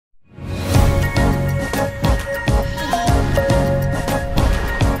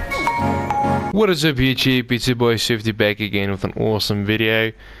What is up YouTube, it's your boy Swifty back again with an awesome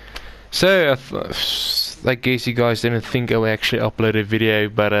video. So I guess you guys didn't think I would actually upload a video,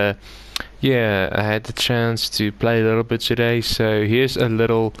 but yeah, I had the chance to play a little bit today. So here's a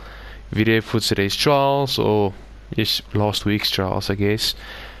little video for today's trials, or just last week's trials I guess.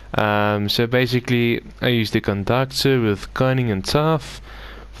 So basically I used the conductor with cunning and tough.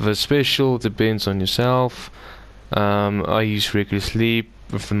 For the special, it depends on yourself. I use regular sleep.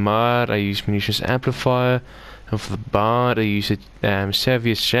 With the mud, I use munitions amplifier, and for the bard, I use a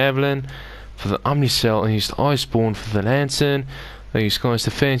Saviour's javelin. For the omnicell, I used iceborne. For the lantern, I use Skarn's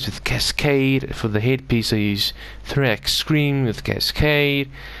defense with cascade. For the headpiece, I use thorax scream with cascade.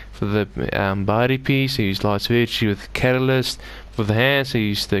 For the body piece, I use light virtue with catalyst. For the hands, I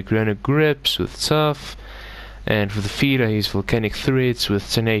use the granite grips with tough. And for the feet I use volcanic threads with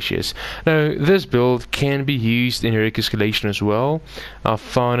tenacious. Now this build can be used in heroic escalation as well. I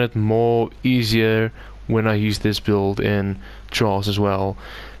found it more easier when I use this build in trials as well,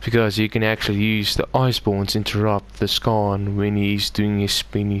 because you can actually use the iceborne to interrupt the Skarn when he's doing his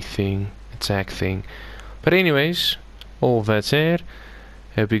spinny thing, attack thing. But all that said,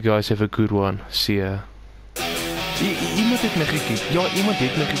 hope you guys have a good one. See ya. Iemand het my gekiet. Ja, iemand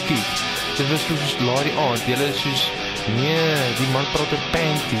het my gekiet. Dit was soos laat die aand. Julle is soos, nee, die man praat oor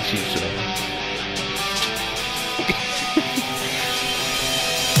panties hier so.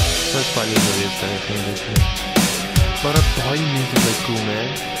 Dat is funny geweest, ek vind dit nie. Maar dat baie mense bly kom, hè.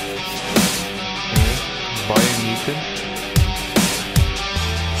 Baie mense.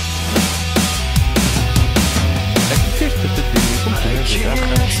 Ek test dit te doen, kom doen dit, ek gaan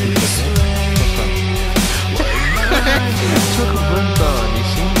so gewend aan, jy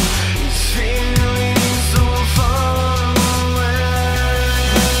sien?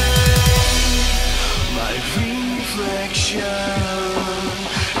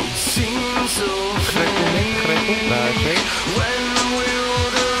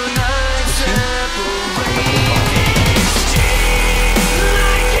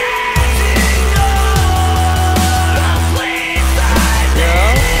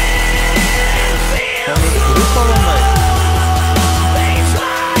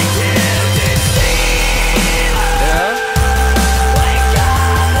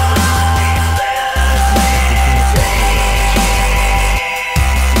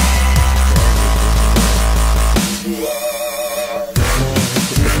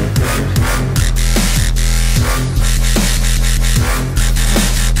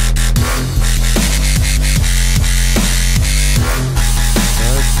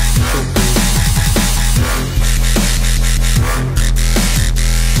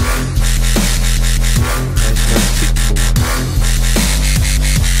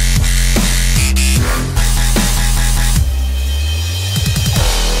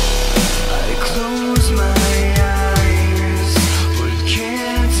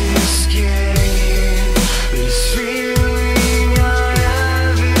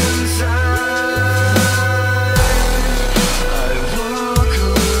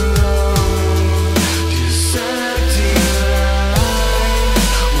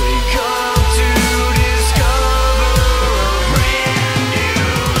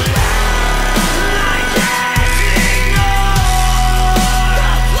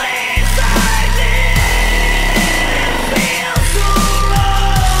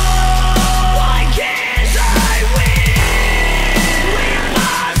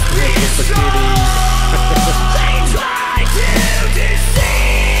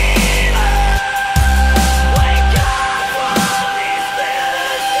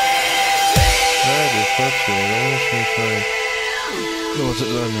 Wat is het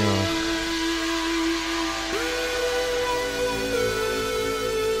dan, ja?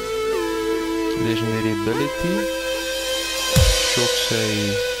 Legendary ability. Shock sy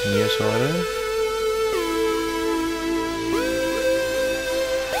neeshare.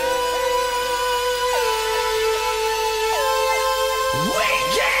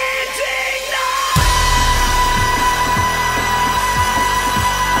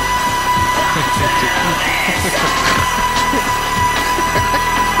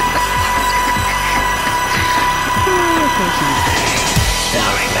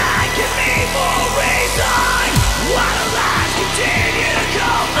 Staring back at me for a reason. Why the lies continue to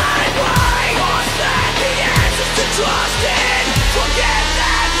go my way? What's that the answers to trust in? Forget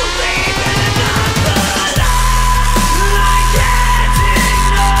that, believe in another lie. I can't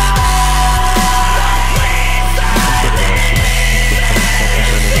ignore the place I live.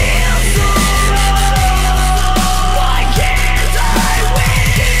 It feels so wrong. Why can't I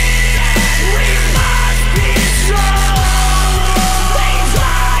win? We must be strong. They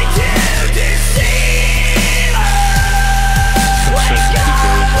try to deceive.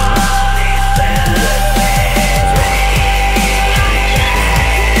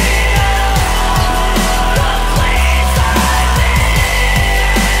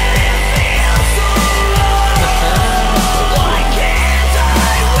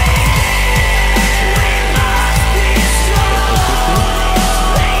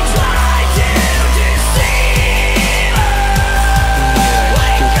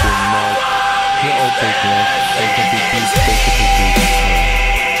 take that. They can be beat. They can be beat.